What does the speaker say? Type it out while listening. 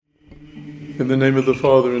In the name of the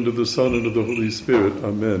Father, and of the Son, and of the Holy Spirit.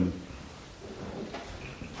 Amen.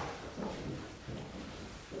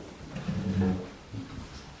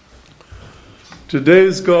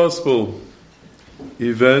 Today's Gospel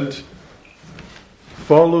event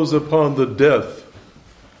follows upon the death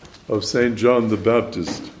of St. John the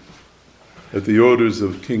Baptist at the orders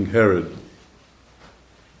of King Herod.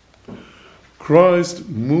 Christ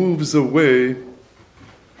moves away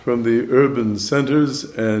from the urban centers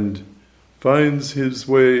and finds his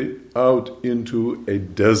way out into a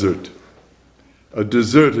desert, a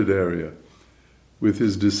deserted area with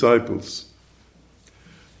his disciples.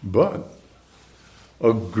 But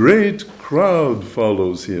a great crowd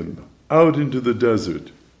follows him out into the desert.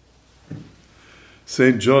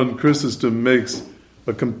 St. John Chrysostom makes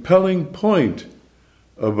a compelling point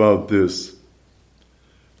about this.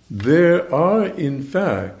 There are, in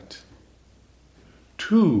fact,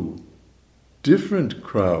 two different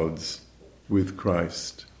crowds with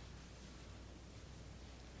Christ.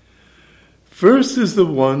 First is the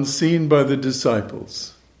one seen by the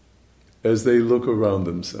disciples as they look around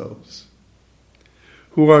themselves,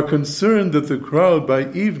 who are concerned that the crowd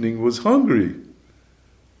by evening was hungry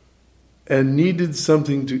and needed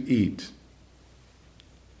something to eat.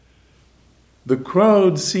 The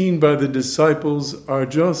crowd seen by the disciples are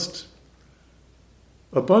just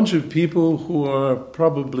a bunch of people who are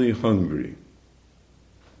probably hungry.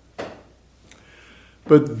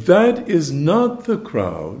 But that is not the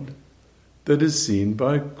crowd that is seen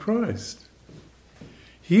by Christ.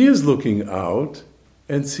 He is looking out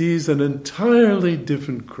and sees an entirely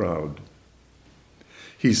different crowd.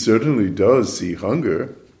 He certainly does see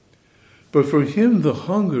hunger, but for him the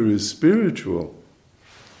hunger is spiritual.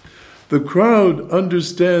 The crowd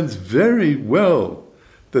understands very well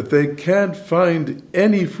that they can't find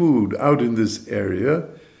any food out in this area,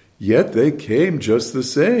 yet they came just the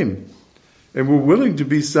same, and were willing to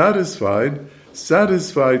be satisfied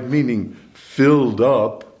meaning filled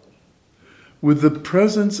up, with the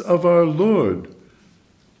presence of our Lord,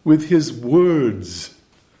 with his words,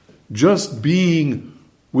 just being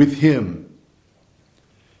with him.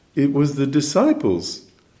 It was the disciples,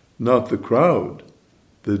 not the crowd,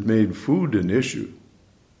 that made food an issue.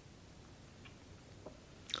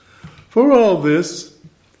 For all this,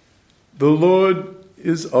 the Lord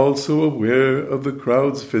is also aware of the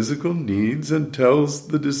crowd's physical needs and tells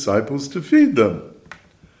the disciples to feed them.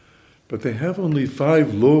 But they have only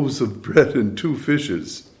 5 loaves of bread and 2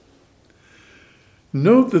 fishes.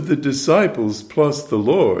 Note that the disciples plus the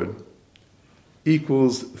Lord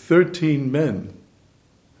equals 13 men.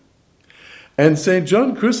 And St.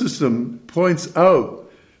 John Chrysostom points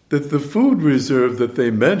out that the food reserve that they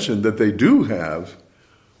mentioned, that they do have,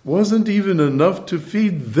 wasn't even enough to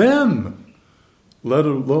feed them, let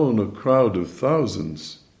alone a crowd of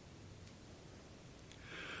thousands.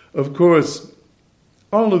 Of course,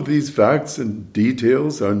 all of these facts and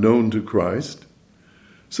details are known to Christ.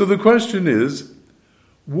 So the question is,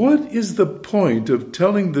 what is the point of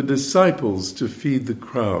telling the disciples to feed the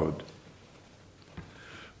crowd?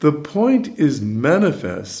 The point is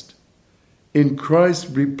manifest in Christ's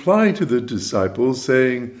reply to the disciples,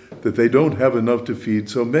 saying that they don't have enough to feed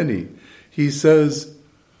so many. He says,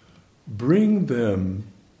 "Bring them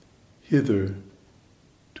hither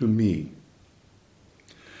to me."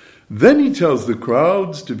 Then he tells the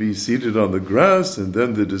crowds to be seated on the grass, and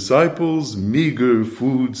then the disciples' meager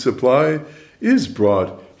food supply is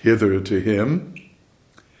brought hither to him.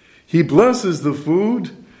 He blesses the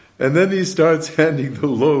food, and then he starts handing the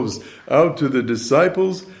loaves out to the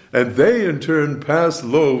disciples, and they in turn pass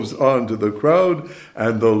loaves on to the crowd,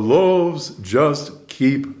 and the loaves just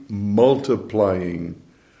keep multiplying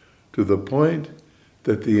to the point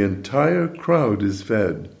that the entire crowd is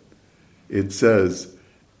fed. It says,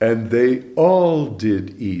 "And they all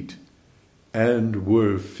did eat and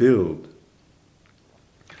were filled."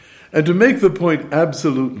 And to make the point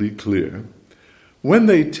absolutely clear, when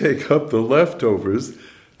they take up the leftovers,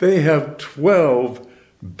 they have 12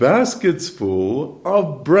 baskets full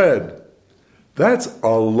of bread. That's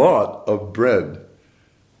a lot of bread.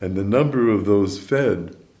 And the number of those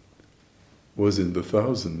fed was in the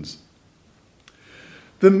thousands.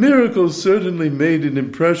 The miracle certainly made an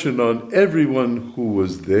impression on everyone who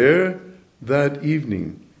was there that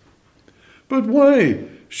evening. But why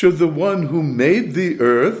should the one who made the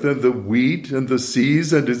earth and the wheat and the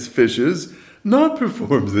seas and its fishes not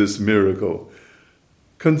perform this miracle,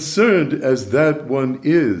 concerned as that one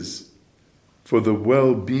is for the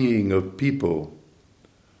well-being of people?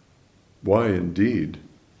 Why indeed?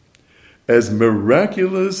 As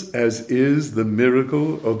miraculous as is the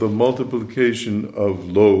miracle of the multiplication of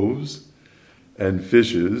loaves and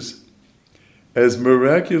fishes, as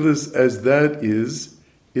miraculous as that is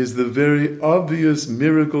the very obvious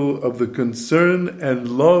miracle of the concern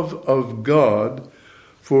and love of God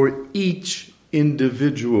for each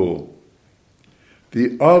individual.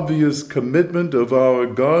 The obvious commitment of our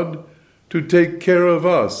God to take care of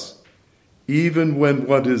us, even when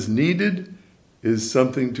what is needed is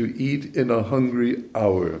something to eat in a hungry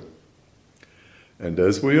hour. And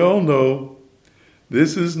as we all know,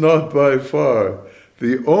 this is not by far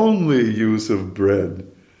the only use of bread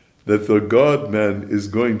that the God-man is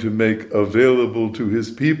going to make available to his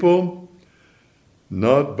people,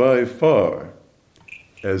 not by far,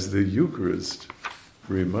 as the Eucharist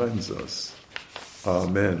reminds us.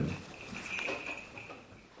 Amen.